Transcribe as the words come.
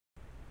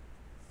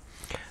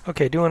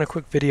Okay, doing a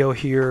quick video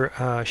here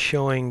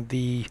showing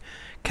the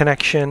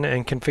connection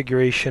and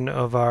configuration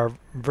of our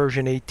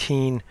version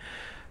 18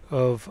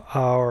 of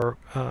our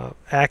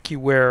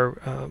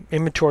AccuWare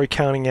inventory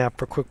counting app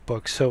for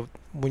QuickBooks. So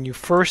when you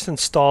first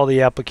install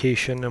the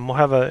application, and we'll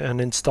have an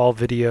install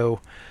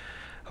video,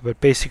 but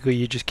basically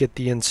you just get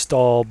the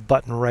install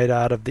button right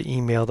out of the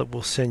email that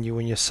we'll send you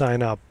when you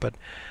sign up. But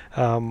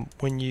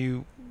when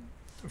you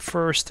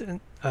first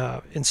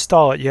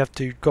install it, you have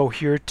to go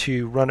here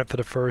to run it for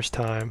the first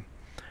time.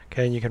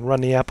 Okay, and you can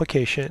run the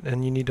application,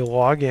 and you need to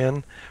log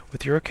in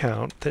with your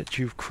account that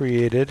you've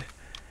created,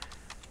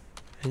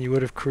 and you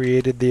would have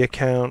created the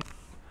account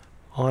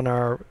on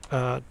our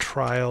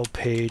trial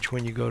page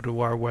when you go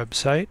to our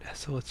website.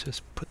 So let's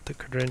just put the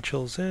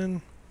credentials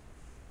in.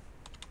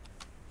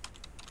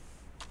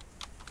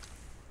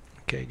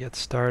 Okay, get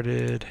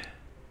started.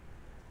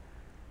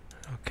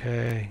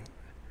 Okay,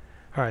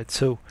 alright,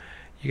 so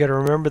you got to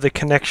remember the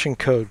connection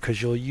code,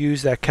 because you'll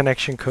use that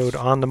connection code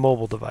on the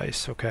mobile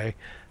device. Okay,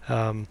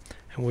 and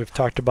we've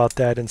talked about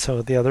that in some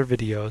of the other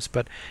videos,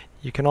 but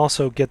you can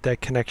also get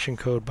that connection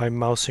code by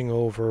mousing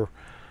over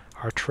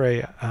our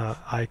tray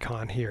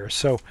icon here.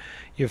 So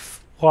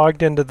you've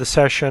logged into the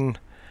session.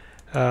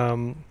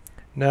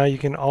 Now you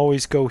can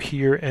always go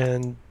here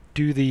and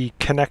do the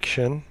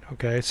connection.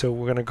 Okay, so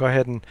we're going to go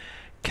ahead and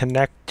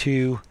connect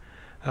to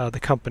the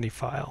company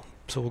file.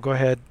 So we'll go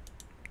ahead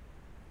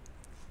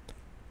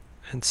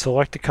and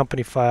select the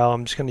company file.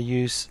 I'm just going to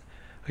use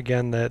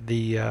again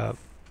the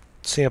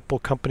sample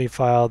company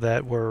file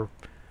that we're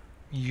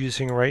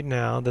using right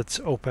now that's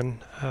open.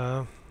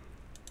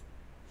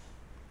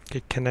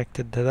 Get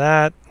connected to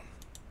that,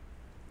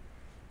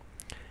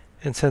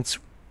 and since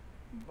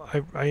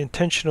I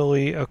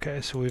intentionally,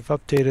 okay, so we've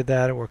updated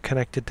that and we're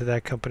connected to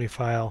that company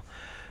file,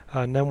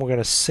 and then we're going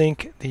to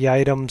sync the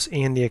items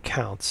and the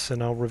accounts,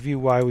 and I'll review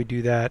why we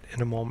do that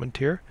in a moment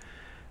here.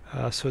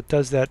 So it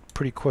does that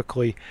pretty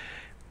quickly.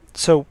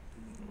 So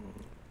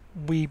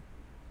we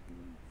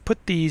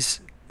put these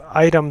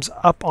items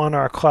up on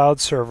our cloud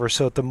server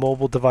so that the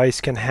mobile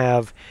device can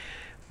have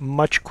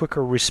much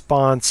quicker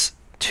response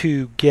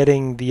to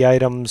getting the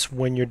items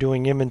when you're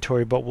doing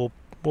inventory, but we'll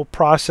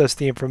process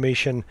the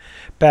information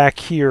back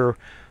here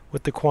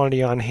with the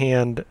quantity on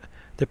hand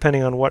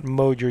depending on what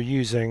mode you're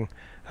using.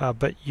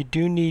 But you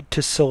do need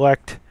to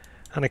select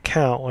an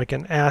account, like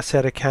an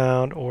asset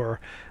account, or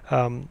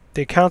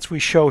the accounts we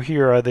show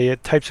here are the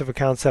types of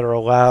accounts that are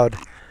allowed.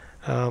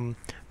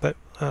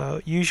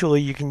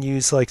 Usually you can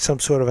use like some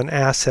sort of an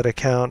asset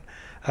account.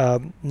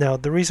 Now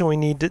the reason we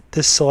need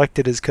this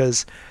selected is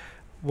because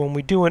when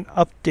we do an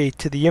update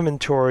to the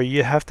inventory,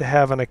 you have to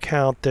have an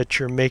account that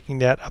you're making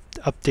that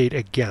update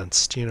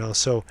against.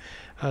 So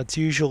it's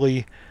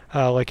usually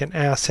like an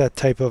asset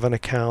type of an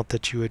account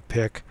that you would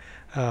pick.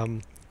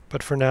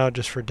 But for now,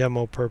 just for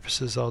demo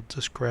purposes, I'll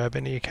just grab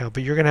any account.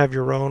 But you're going to have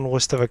your own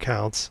list of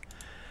accounts.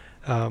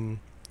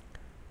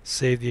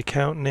 Save the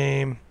account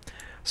name.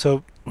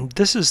 So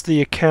this is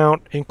the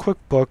account in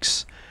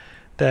QuickBooks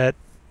that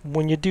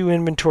when you do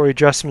inventory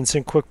adjustments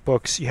in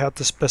QuickBooks, you have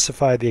to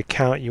specify the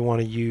account you want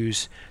to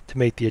use to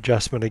make the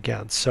adjustment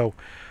against. So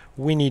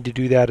we need to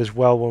do that as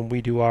well when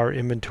we do our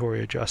inventory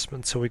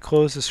adjustments. So we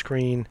close the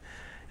screen,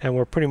 and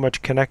we're pretty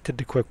much connected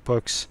to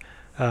QuickBooks.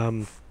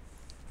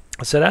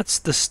 So that's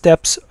the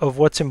steps of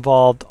what's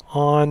involved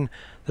on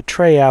the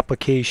tray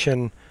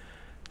application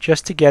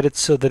just to get it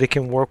so that it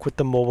can work with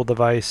the mobile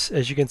device.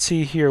 As you can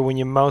see here, when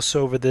you mouse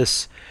over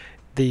this,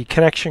 the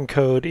connection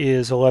code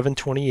is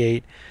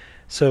 1128.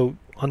 So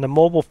on the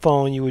mobile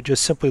phone, you would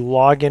just simply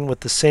log in with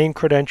the same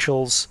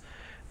credentials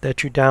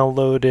that you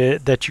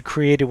downloaded, that you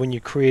created when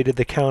you created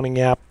the counting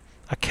app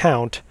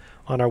account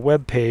on our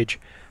web page.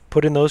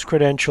 Put in those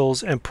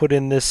credentials and put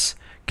in this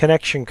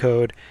connection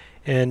code,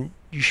 and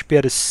you should be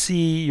able to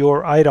see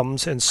your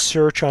items and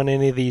search on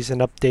any of these and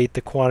update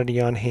the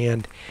quantity on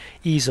hand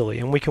easily.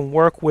 And we can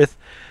work with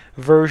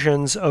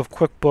versions of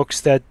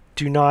QuickBooks that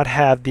do not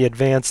have the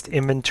advanced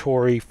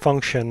inventory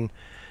function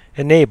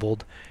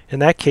enabled. In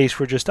that case,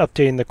 we're just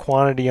updating the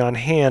quantity on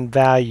hand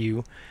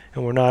value,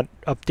 and we're not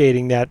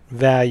updating that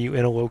value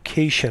in a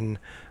location,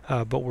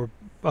 but we're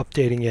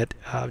updating it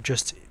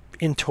just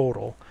in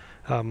total.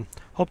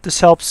 Hope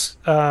this helps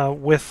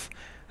with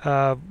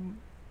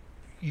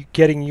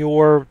getting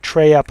your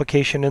tray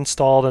application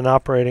installed and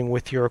operating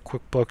with your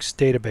QuickBooks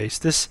database.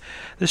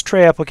 This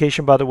tray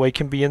application, by the way,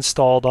 can be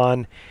installed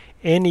on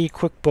any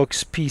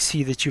QuickBooks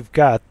PC that you've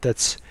got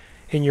that's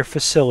in your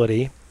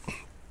facility,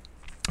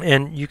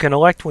 and you can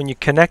elect when you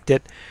connect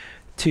it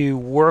to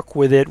work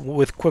with it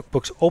with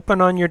QuickBooks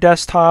open on your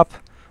desktop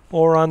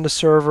or on the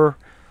server,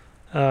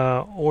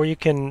 or you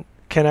can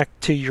connect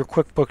to your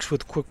QuickBooks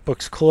with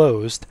QuickBooks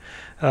closed.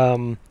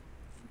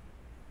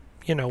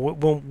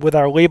 With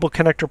our label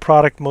connector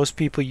product, most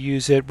people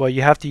use it. Well,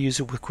 you have to use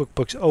it with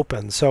QuickBooks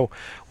open. So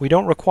we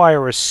don't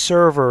require a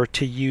server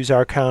to use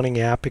our counting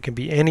app. It can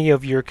be any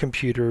of your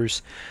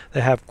computers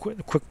that have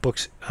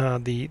QuickBooks,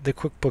 the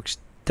QuickBooks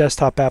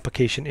desktop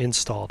application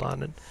installed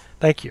on it.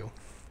 Thank you.